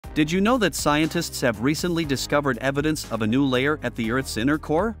Did you know that scientists have recently discovered evidence of a new layer at the Earth's inner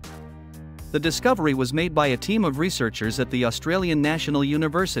core? The discovery was made by a team of researchers at the Australian National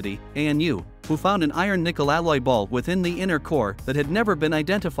University, ANU, who found an iron-nickel alloy ball within the inner core that had never been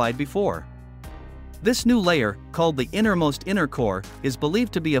identified before. This new layer, called the innermost inner core, is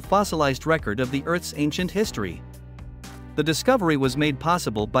believed to be a fossilized record of the Earth's ancient history. The discovery was made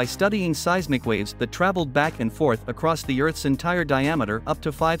possible by studying seismic waves that traveled back and forth across the Earth's entire diameter up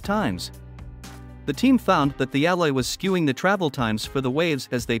to 5 times. The team found that the alloy was skewing the travel times for the waves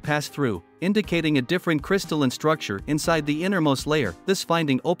as they passed through, indicating a different crystalline structure inside the innermost layer. This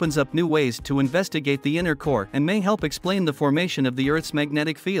finding opens up new ways to investigate the inner core and may help explain the formation of the Earth's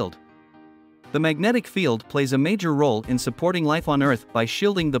magnetic field. The magnetic field plays a major role in supporting life on Earth by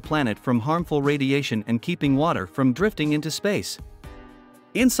shielding the planet from harmful radiation and keeping water from drifting into space.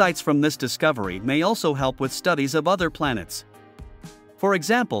 Insights from this discovery may also help with studies of other planets. For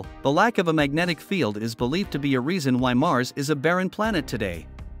example, the lack of a magnetic field is believed to be a reason why Mars is a barren planet today.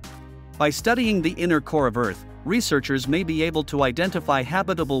 By studying the inner core of Earth, researchers may be able to identify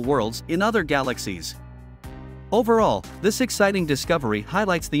habitable worlds in other galaxies. Overall, this exciting discovery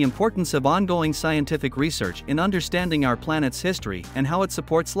highlights the importance of ongoing scientific research in understanding our planet's history and how it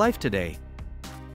supports life today.